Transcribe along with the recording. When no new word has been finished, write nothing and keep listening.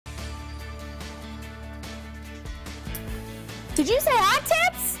Did you say hot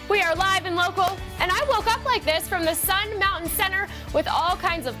tips? We are live and local, and I woke up like this from the Sun Mountain Center with all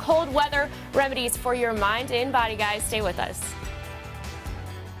kinds of cold weather remedies for your mind and body, guys. Stay with us.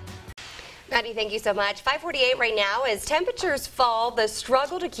 Maddie, thank you so much. 5:48 right now. As temperatures fall, the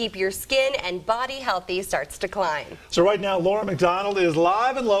struggle to keep your skin and body healthy starts to climb. So right now, Laura McDonald is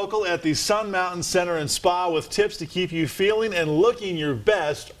live and local at the Sun Mountain Center and Spa with tips to keep you feeling and looking your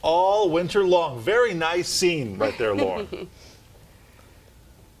best all winter long. Very nice scene right there, Laura.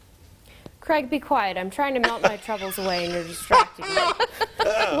 Craig, be quiet. I'm trying to melt my troubles away and you're distracting me.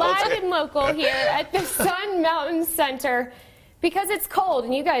 Live and local here at the Sun Mountain Center. Because it's cold,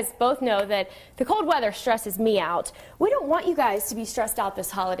 and you guys both know that the cold weather stresses me out. We don't want you guys to be stressed out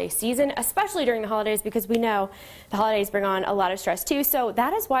this holiday season, especially during the holidays, because we know the holidays bring on a lot of stress too. So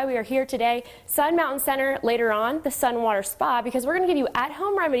that is why we are here today. Sun Mountain Center, later on, the SunWater Spa, because we're going to give you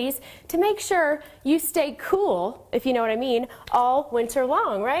at-home remedies to make sure you stay cool, if you know what I mean, all winter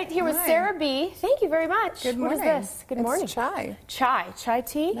long, right? Here with Sarah B. Thank you very much. Good morning. What is this? Good morning. It's chai. Chai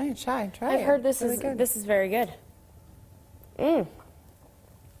tea? No, chai. Try it. I've heard this is very good.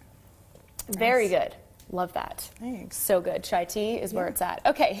 Very good. Love that. Thanks. So good. Chai tea is where it's at.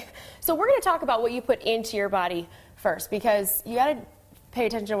 Okay, so we're going to talk about what you put into your body first, because you got to pay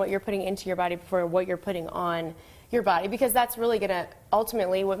attention to what you're putting into your body before what you're putting on your body, because that's really going to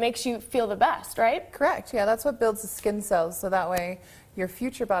ultimately what makes you feel the best, right? Correct. Yeah, that's what builds the skin cells, so that way your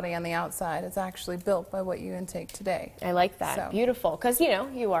future body on the outside is actually built by what you intake today. I like that. So. Beautiful. Because, you know,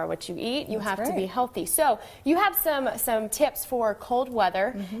 you are what you eat. You have to be right. healthy. So you have some tips for cold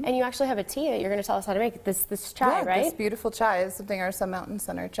weather, and you actually have a tea that you're going to tell us how to make. This chai, right? This beautiful chai is something our Sun Mountain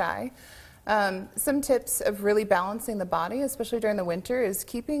Center chai. Some tips of really balancing the body, especially during the winter, is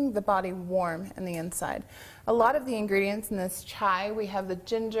keeping the body warm on the inside. A lot of the ingredients in this chai, we have the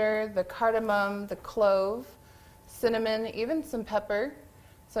ginger, the cardamom, the clove, cinnamon, even some pepper,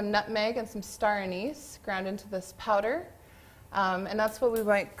 some nutmeg, and some star anise ground into this powder. And that's what we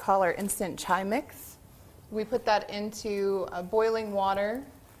might call our instant chai mix. We put that into boiling water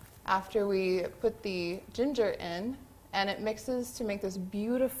after we put the ginger in, and it mixes to make this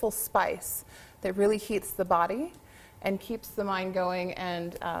beautiful spice that really heats the body and keeps the mind going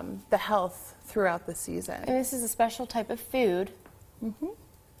and the health throughout the season. And this is a special type of food.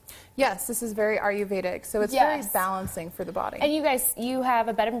 Yes, this is very Ayurvedic, so it's very balancing for the body. And you guys, you have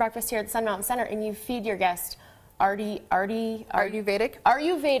a bed and breakfast here at the Sun Mountain Center, and you feed your guests Ayurvedic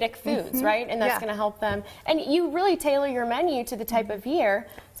foods, right? And that's going to help them. And you really tailor your menu to the type of year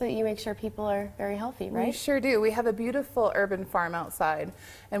so that you make sure people are very healthy, right? We sure do. We have a beautiful urban farm outside,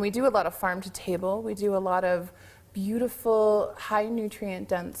 and we do a lot of farm to table. We do a lot of beautiful, high nutrient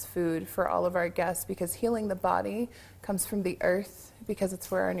dense food for all of our guests, because healing the body comes from the earth, because it's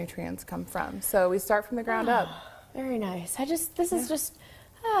where our nutrients come from. So we start from the ground up. Very nice. This is just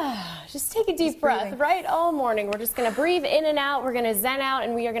take a deep breath, right? All morning. We're just going to breathe in and out. We're going to zen out,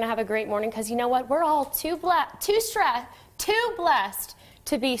 and we are going to have a great morning, because you know what? We're all too blessed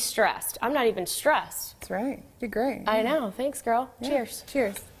to be stressed. I'm not even stressed. That's right. You're great. I know. Thanks, girl. Yeah. Cheers.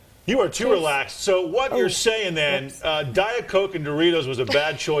 Cheers. You are too relaxed. So what you're saying then, Diet Coke and Doritos was a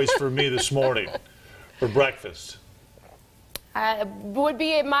bad choice for me this morning for breakfast. Would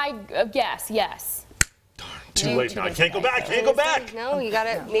be my guess, yes. Darn, too late now. I can't go back. Can't go back. No, you got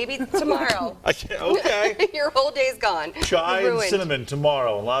to maybe tomorrow. I can't, okay. Your whole day's gone. Chai and cinnamon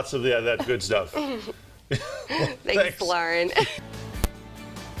tomorrow, and lots of that good stuff. Thanks, Lauren.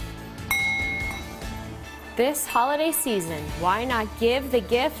 This holiday season, why not give the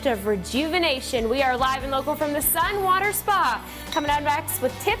gift of rejuvenation? We are live and local from the SunWater Spa, coming out next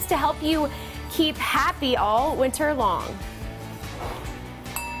with tips to help you keep happy all winter long.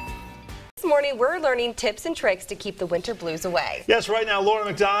 This morning, we're learning tips and tricks to keep the winter blues away. Yes, right now, Laura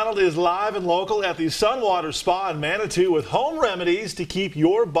McDonald is live and local at the SunWater Spa in Manitou with home remedies to keep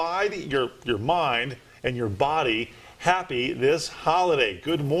your body, your mind, and your body happy this holiday.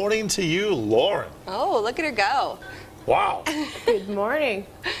 Good morning to you, Lauren. Oh, look at her go. Wow. Good morning.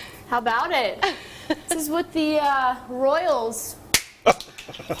 How about it? This is what the royals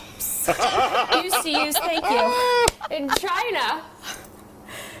used to use, thank you, in China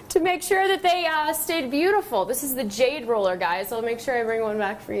to make sure that they stayed beautiful. This is the jade roller, guys. I'll make sure I bring one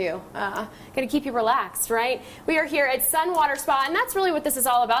back for you. Gonna keep you relaxed, right? We are here at SunWater Spa, and that's really what this is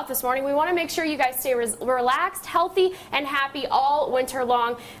all about this morning. We want to make sure you guys stay relaxed, healthy, and happy all winter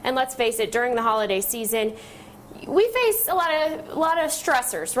long. And let's face it, during the holiday season, we face a lot of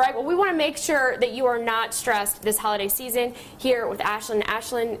stressors, right? Well, we want to make sure that you are not stressed this holiday season. Here with Ashlyn.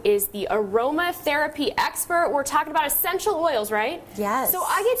 Ashlyn is the aromatherapy expert. We're talking about essential oils, right? Yes. So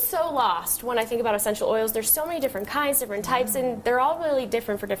I get so lost when I think about essential oils. There's so many different kinds, different types, and they're all really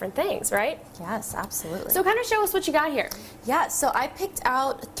different for different things, right? Yes, absolutely. So kind of show us what you got here. Yeah, so I picked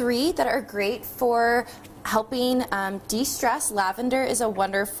out 3 that are great for helping de-stress. Lavender is a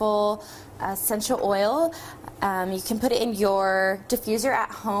wonderful essential oil. You can put it in your diffuser at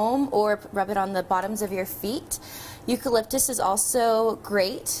home or rub it on the bottoms of your feet. Eucalyptus is also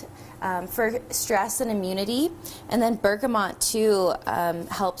great for stress and immunity. And then bergamot too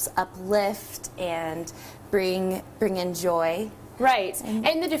helps uplift and bring in joy. Right.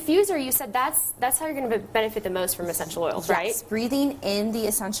 And the diffuser, you said that's how you're going to benefit the most from essential oils, right? Yes, breathing in the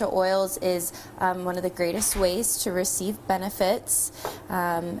essential oils is one of the greatest ways to receive benefits.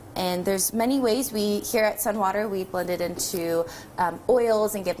 And there's many ways. We here at SunWater, we blend it into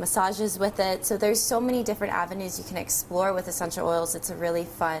oils and give massages with it. So there's so many different avenues you can explore with essential oils. It's a really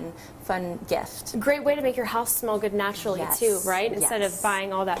fun gift. Great way to make your house smell good naturally too, right? Instead of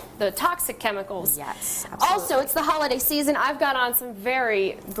buying all the toxic chemicals. Yes, absolutely. Also, it's the holiday season. I've got on some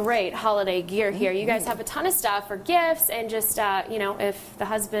very great holiday gear here. You guys have a ton of stuff for gifts and just, you know, if the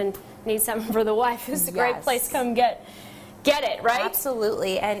husband needs something for the wife, it's a great place to come get it, right?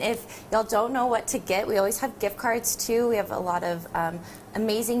 Absolutely. And if y'all don't know what to get, we always have gift cards too. We have a lot of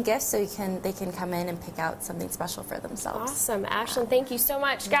amazing gifts, so they can come in and pick out something special for themselves. Awesome. Ashlyn, thank you so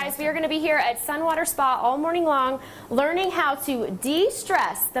much. Guys, we are going to be here at SunWater Spa all morning long, learning how to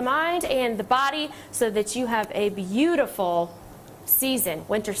de-stress the mind and the body so that you have a beautiful season,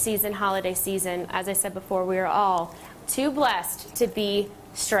 winter season, holiday season. As I said before, we are all too blessed to be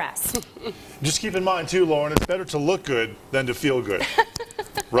stressed. Just keep in mind, too, Lauren, it's better to look good than to feel good.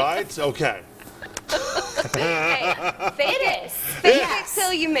 Right? Okay. Hey, It is. fake it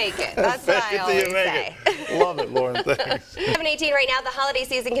till you make it. That's what I always say. Love it, Lauren. Thanks. 7:18 right now. The holiday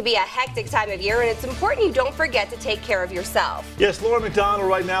season can be a hectic time of year, and it's important you don't forget to take care of yourself. Yes, Lauren McDonald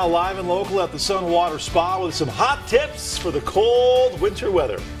right now live and local at the SunWater Spa with some hot tips for the cold winter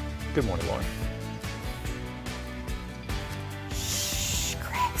weather. Good morning, Lauren. Shh,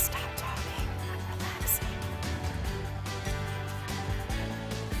 Craig, stop talking. I'm relaxing.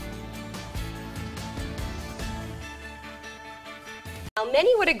 Now,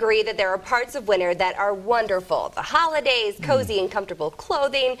 many would agree that there are parts of winter that are wonderful. The holidays, cozy and comfortable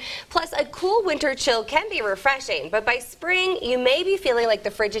clothing, plus a cool winter chill can be refreshing. But by spring, you may be feeling like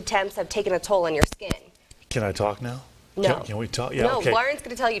the frigid temps have taken a toll on your skin. Can I talk now? No. Can we talk? Yeah, No, okay. Lauren's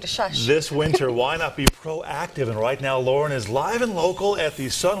going to tell you to shush. This winter, why not be proactive? And right now, Lauren is live and local at the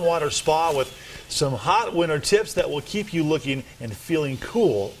SunWater Spa with some hot winter tips that will keep you looking and feeling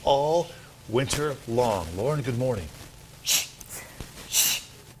cool all winter long. Lauren, good morning.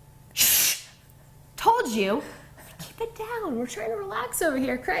 Told you. Keep it down. We're trying to relax over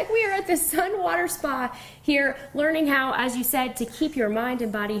here. Craig, we are at the SunWater Spa here, learning how, as you said, to keep your mind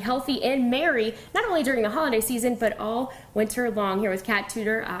and body healthy and merry, not only during the holiday season, but all winter long. Here with Kat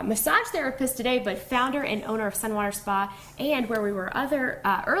Tudor, massage therapist today, but founder and owner of SunWater Spa, and where we were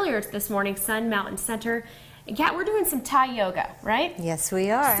earlier this morning, Sun Mountain Center. And Kat, we're doing some Thai yoga, right? Yes,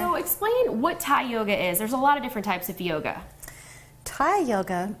 we are. So explain what Thai yoga is. There's a lot of different types of yoga. Thai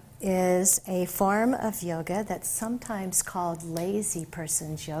yoga is a form of yoga that's sometimes called lazy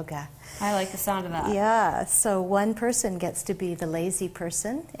person's yoga. I like the sound of that. Yeah, so one person gets to be the lazy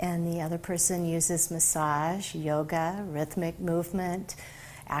person, and the other person uses massage, yoga, rhythmic movement,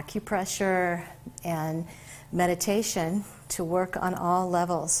 acupressure, and meditation to work on all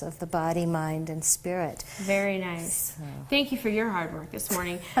levels of the body, mind, and spirit. Very nice. Thank you for your hard work this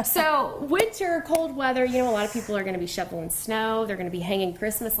morning. So winter, cold weather, you know, a lot of people are going to be shoveling snow. They're going to be hanging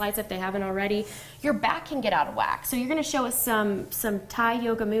Christmas lights if they haven't already. Your back can get out of whack. So you're going to show us some Thai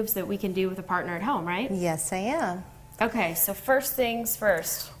yoga moves that we can do with a partner at home, right? Yes, I am. Okay, so first things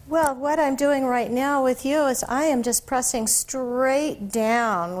first. Well, what I'm doing right now with you is I am just pressing straight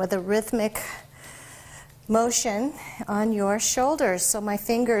down with a rhythmic motion on your shoulders. So my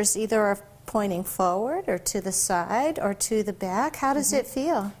fingers either are pointing forward or to the side or to the back. How does it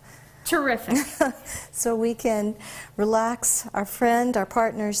feel? Terrific. So we can relax our friend, our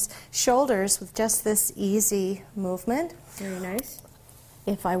partner's shoulders with just this easy movement. Very nice.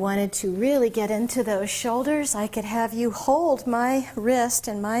 If I wanted to really get into those shoulders, I could have you hold my wrist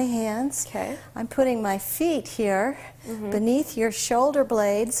in my hands. Okay. I'm putting my feet here beneath your shoulder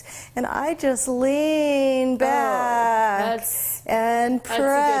blades, and I just lean back and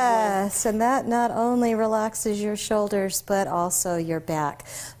press, and that not only relaxes your shoulders but also your back.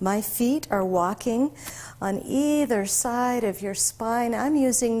 My feet are walking on either side of your spine. I'm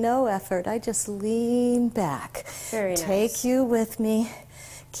using no effort. I just lean back. Very nice. Take you with me.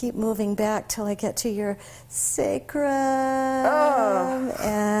 Keep moving back till I get to your sacrum.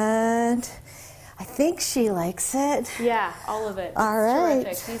 And I think she likes it. Yeah, all of it. All right.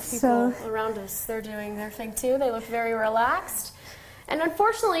 Terrific. These people around us, they're doing their thing too. They look very relaxed. And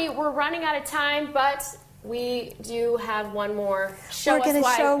unfortunately, we're running out of time, but we do have one more. We're going to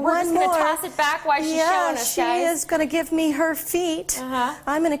show one more. We're just going to toss it back while she's showing us, guys. She is going to give me her feet.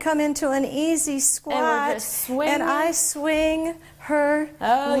 I'm going to come into an easy squat. And we're just swinging. And I swing her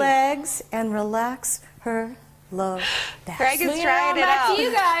legs and relax her low back. Greg is trying it out. Back to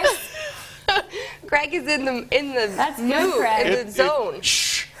you guys. Greg is in the That's mood, good, Greg. in the zone.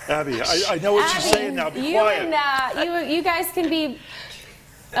 Shh, Abby, I know what she's saying now. Be quiet. And, you guys can be...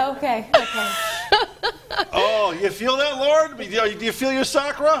 Okay. Oh, you feel that, Lauren? Do you feel your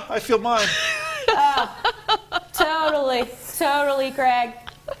sacra? I feel mine. Totally, Greg.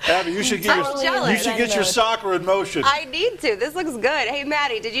 Abby, you should get your sacra in motion. I need to. This looks good. Hey,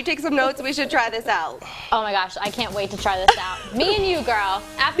 Maddie, did you take some notes? We should try this out. Oh my gosh, I can't wait to try this out. Me and you, girl,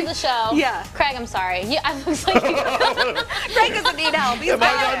 after the show. Yeah. Craig, I'm sorry. I looks like Greg doesn't need help. He's Am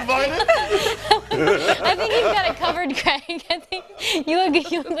I not invited? I think you've got it covered, Craig. I think you look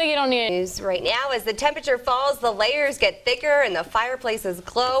like you don't need it. News right now, as the temperature falls, the layers get thicker and the fireplaces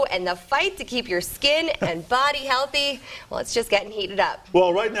glow, and the fight to keep your skin and body healthy, well, it's just getting heated up.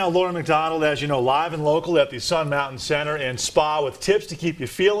 Well, right now, Lauren McDonald, as you know, live and local at the Sun Mountain Center and Spa with tips to keep you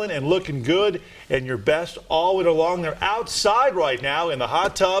feeling and looking good and your best all winter long. They're outside right now in the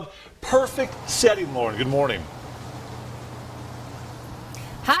hot tub. Perfect setting, Lauren. Good morning.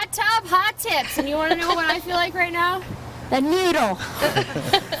 Hot tub, hot tips. And you want to know what I feel like right now? A needle.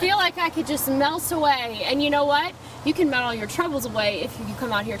 I feel like I could just melt away. And you know what? You can melt all your troubles away if you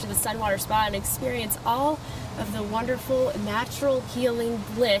come out here to the SunWater Spa and experience all of the wonderful natural healing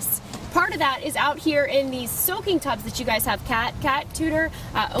bliss. Part of that is out here in these soaking tubs that you guys have. Kat Tudor,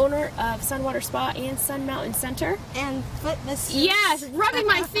 owner of SunWater Spa and Sun Mountain Center. And foot massage. Yes, rubbing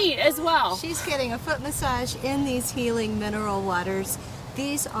my feet as well. She's getting a foot massage in these healing mineral waters.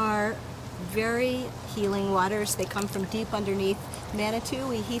 These are very healing waters. They come from deep underneath Manitou.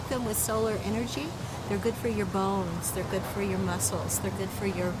 We heat them with solar energy. They're good for your bones. They're good for your muscles. They're good for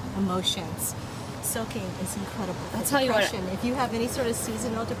your emotions. Soaking is incredible. I'll tell you what. If you have any sort of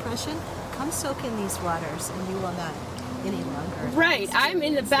seasonal depression, come soak in these waters and you will not any longer. Right. I'm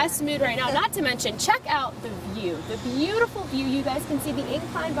in the best mood right now. Not to mention, check out the view. The beautiful view. You guys can see the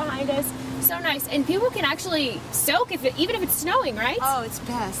incline behind us. So nice. And people can actually soak even if it's snowing, right? Oh, it's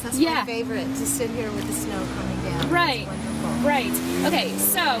best. That's my favorite, to sit here with the snow coming down. Right. It's wonderful. Right. Okay,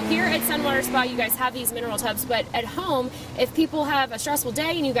 so here at SunWater Spa, you guys have these mineral tubs, but at home, if people have a stressful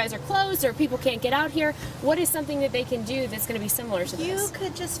day and you guys are closed or people can't get out here, what is something that they can do that's going to be similar to this? You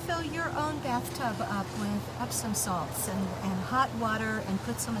could just fill your own bathtub up with Epsom salts and hot water and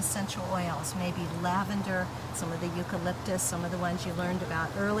put some essential oils, maybe lavender, some of the eucalyptus, some of the ones you learned about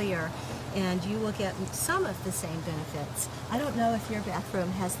earlier, and you will get some of the same benefits. I don't know if your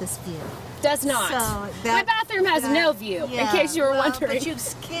bathroom has this view. Does not. So my bathroom has no view, in case you were wondering. But you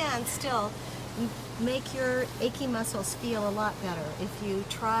can still make your achy muscles feel a lot better if you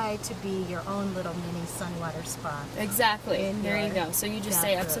try to be your own little mini SunWater Spa. Exactly. There you go. So you just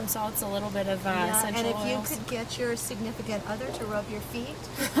say Epsom salts, a little bit of essential oils. And if you could get your significant other to rub your feet,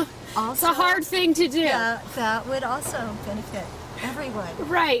 also, it's a hard thing to do. That would also benefit everyone.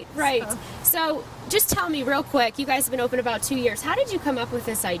 Right. So just tell me real quick, you guys have been open about 2 years. How did you come up with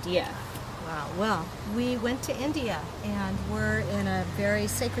this idea? Wow. Well, we went to India and we're in a very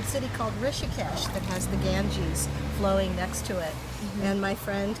sacred city called Rishikesh that has the Ganges flowing next to it. And my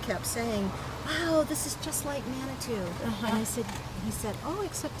friend kept saying, wow, this is just like Manitou. And he said, oh,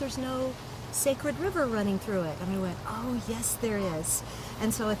 except there's no sacred river running through it. And we went, oh, yes, there is.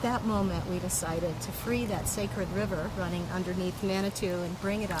 And so at that moment, we decided to free that sacred river running underneath Manitou and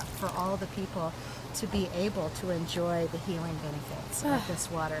bring it up for all the people to be able to enjoy the healing benefits of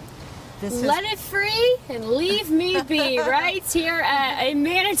this water. Let it free and leave me be, right here in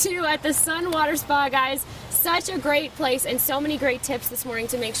Manitou at the SunWater Spa, guys. Such a great place and so many great tips this morning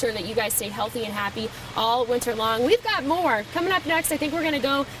to make sure that you guys stay healthy and happy all winter long. We've got more coming up next. I think we're going to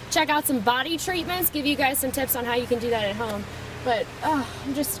go check out some body treatments, give you guys some tips on how you can do that at home. But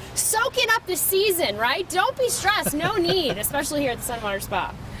I'm just soaking up the season, right? Don't be stressed. No need, especially here at the SunWater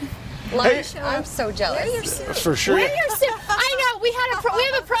Spa. I'm so jealous. For sure. I know, we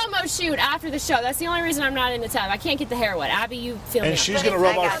have a promo shoot after the show. That's the only reason I'm not in the tub. I can't get the hair wet. Abby, you feel me? And she's going to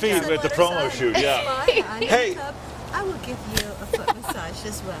rub our feet at the promo shoot, yeah. Hey. I will give you a foot massage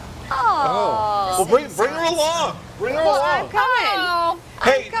as well. Oh. Well, bring her along. Bring her along. I'm coming.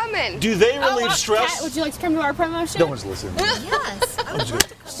 Hey, I'm coming. do they relieve stress? Kat, would you like to come to our promo shoot? No one's listening. Yes, I would love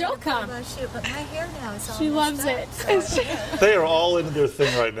to come. She'll come. Shoot, but my hair now is all She loves it. They are all into their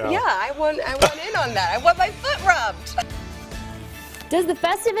thing right now. Yeah, I want in on that. I want my foot rubbed. Does the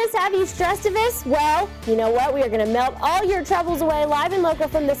Festivus have you Strestivus? Well, you know what? We are going to melt all your troubles away live and local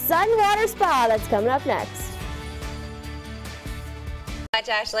from the SunWater Spa. That's coming up next. Much,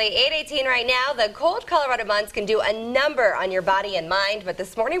 Ashley. 8:18 right now. The cold Colorado months can do a number on your body and mind, but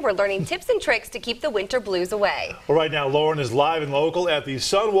this morning we're learning tips and tricks to keep the winter blues away. Well, right now, Lauren is live and local at the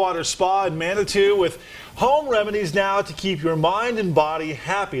SunWater Spa in Manitou with home remedies now to keep your mind and body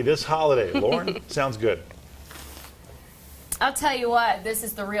happy this holiday. Lauren, sounds good. I'll tell you what, this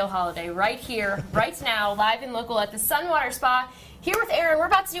is the real holiday right here, right now, live and local at the SunWater Spa. Here with Aaron, we're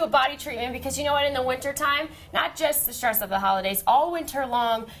about to do a body treatment because you know what, in the winter time, not just the stress of the holidays, all winter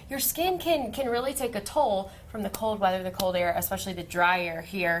long, your skin can really take a toll from the cold weather, the cold air, especially the dry air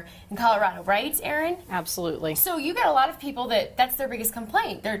here in Colorado, right, Aaron? Absolutely. So you got a lot of people that's their biggest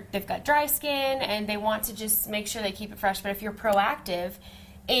complaint. They've got dry skin and they want to just make sure they keep it fresh, but if you're proactive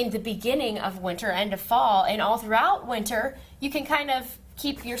in the beginning of winter, end of fall, and all throughout winter, you can kind of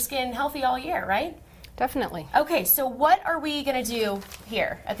keep your skin healthy all year, right? Definitely. Okay, so what are we going to do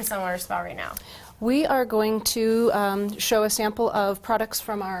here at the SunWater Spa right now? We are going to show a sample of products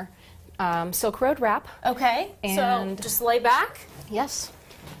from our Silk Road wrap. Okay, And so just lay back. Yes.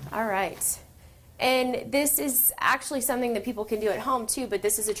 All right. And this is actually something that people can do at home too, but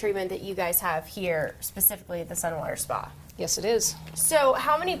this is a treatment that you guys have here specifically at the SunWater Spa. Yes, it is. So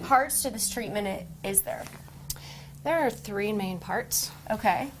how many parts to this treatment is there? There are 3 main parts.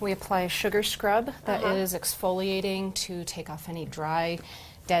 Okay. We apply a sugar scrub that is exfoliating to take off any dry,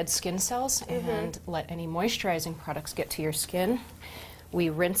 dead skin cells and let any moisturizing products get to your skin. We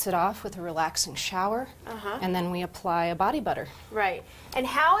rinse it off with a relaxing shower, and then we apply a body butter. Right. And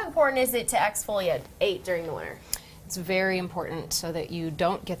how important is it to exfoliate during the winter? It's very important so that you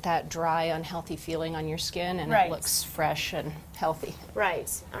don't get that dry, unhealthy feeling on your skin and Right. it looks fresh and healthy.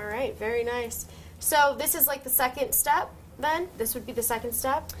 Right. All right. Very nice. So this is like the second step then? This would be the second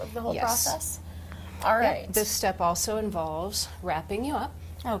step of the whole Yes. process? All right. This step also involves wrapping you up.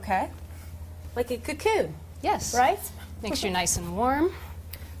 Okay. Like a cocoon, Yes. right? Makes you nice and warm.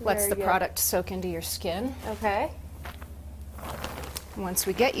 Lets Very the good. product soak into your skin. Okay. Once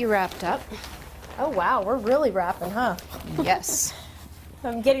we get you wrapped up, Oh, wow. We're really wrapping, huh? yes.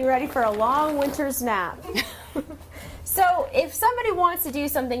 I'm getting ready for a long winter's nap. So if somebody wants to do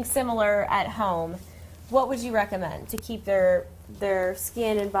something similar at home, what would you recommend to keep their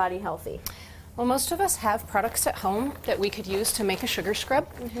skin and body healthy? Well, most of us have products at home that we could use to make a sugar scrub.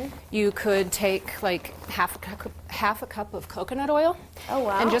 You could take like half a cup of coconut oil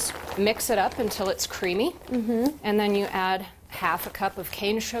and just mix it up until it's creamy. And then you add half a cup of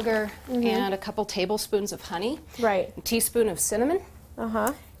cane sugar and a couple tablespoons of honey, Right. a teaspoon of cinnamon.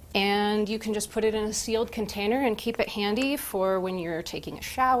 Uh-huh. And you can just put it in a sealed container and keep it handy for when you're taking a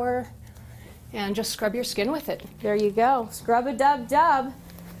shower and just scrub your skin with it. There you go. Scrub-a-dub-dub.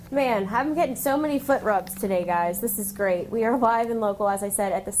 Man, I'm getting so many foot rubs today, guys. This is great. We are live and local, as I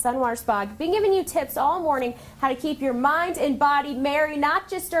said, at the SunWater Spa. Been giving you tips all morning how to keep your mind and body merry, not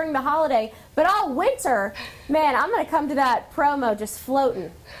just during the holiday, but all winter. Man, I'm going to come to that promo just floating.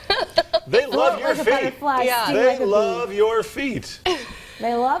 They love your like a feet. butterfly, Yeah. sting They like a bee. love your feet.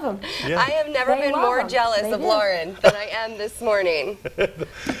 They love them. Yeah. I have never They been love more 'em. jealous They of do. Lauren than I am this morning.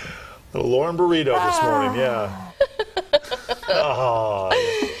 The Lauren burrito this morning, yeah. Oh,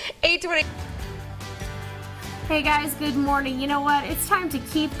 8:20. Hey guys, good morning. You know what? It's time to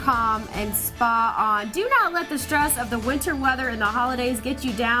keep calm and spa on. Do not let the stress of the winter weather and the holidays get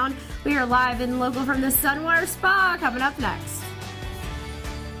you down. We are live and local from the SunWater Spa coming up next.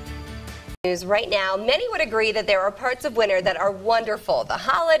 News right now, many would agree that there are parts of winter that are wonderful. The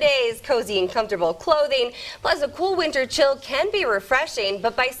holidays, cozy and comfortable clothing, plus a cool winter chill can be refreshing,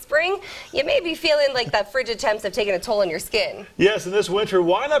 but by spring, you may be feeling like that frigid temps have taken a toll on your skin. yes, and this winter,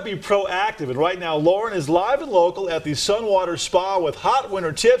 why not be proactive? And right now, Lauren is live and local at the SunWater Spa with hot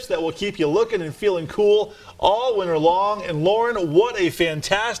winter tips that will keep you looking and feeling cool all winter long. And Lauren, what a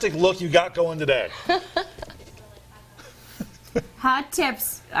fantastic look you got going today. Hot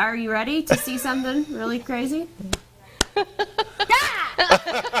tips. Are you ready to see something really crazy? How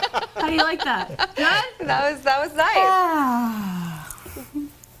do you like that? Good? That was nice.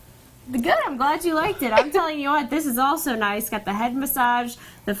 Good, I'm glad you liked it. I'm telling you what, this is also nice. Got the head massage,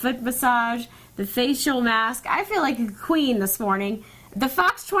 the foot massage, the facial mask. I feel like a queen this morning. The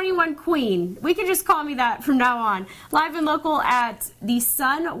FOX21 Queen. We can just call me that from now on. Live and local at the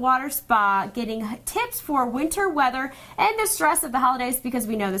SunWater Spa, getting tips for winter weather and the stress of the holidays, because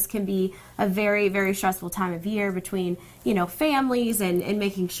we know this can be a very, very stressful time of year between, you know, families and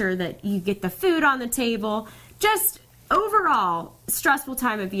making sure that you get the food on the table. Just overall, stressful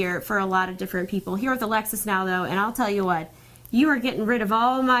time of year for a lot of different people. Here with Alexis now, though, and I'll tell you what, you are getting rid of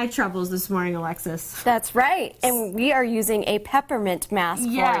all my troubles this morning, Alexis. That's right, and we are using a peppermint mask for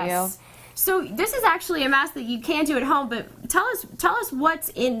you. So this is actually a mask that you can do at home, but tell us what's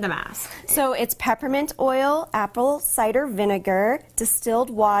in the mask. So it's peppermint oil, apple cider vinegar, distilled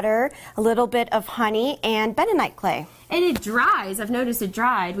water, a little bit of honey, and bentonite clay. And it dries. I've noticed it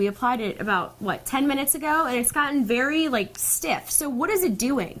dried. We applied it about, what, 10 minutes ago, and it's gotten very, like, stiff. So what is it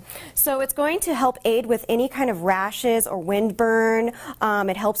doing? So it's going to help aid with any kind of rashes or windburn.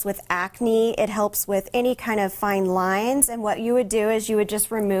 It helps with acne. It helps with any kind of fine lines. And what you would do is you would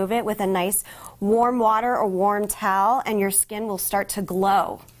just remove it with a nice warm water or warm towel, and your skin will start to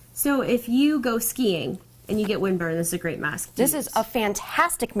glow. So if you go skiing and you get windburn, this is a great mask to use. This is a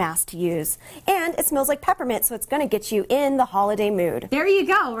fantastic mask to use. And it smells like peppermint, so it's going to get you in the holiday mood. There you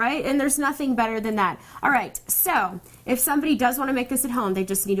go, right? And there's nothing better than that. All right, so if somebody does want to make this at home, they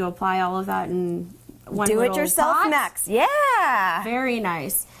just need to apply all of that in one little do-it-yourself pot. max. Yeah. Very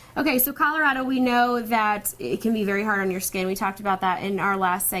nice. Okay, so Colorado, we know that it can be very hard on your skin. We talked about that in our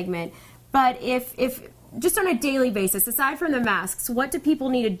last segment. But if just on a daily basis, aside from the masks, what do people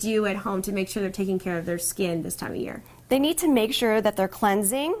need to do at home to make sure they're taking care of their skin this time of year? They need to make sure that they're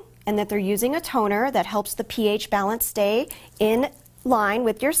cleansing and that they're using a toner that helps the pH balance stay in line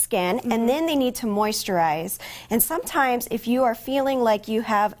with your skin, and then they need to moisturize. And sometimes if you are feeling like you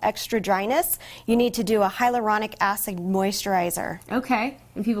have extra dryness, you need to do a hyaluronic acid moisturizer. Okay,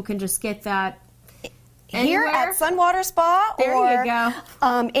 and people can just get that here at SunWater Spa there you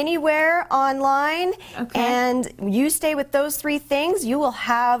go. Anywhere online. Okay. And you stay with those three things, you will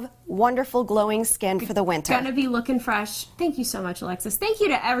have wonderful glowing skin for the winter. Gonna be looking fresh. Thank you so much, Alexis. Thank you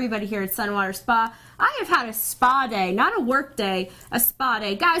to everybody here at SunWater Spa. I have had a spa day, not a work day, a spa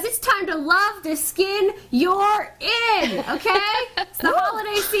day. Guys, it's time to love the skin you're in, okay? It's the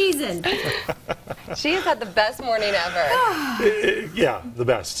holiday season. She has had the best morning ever. Yeah, the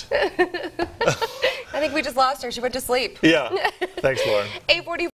best. I think we just lost her. She went to sleep. Yeah. Thanks, Lauren. 8:40.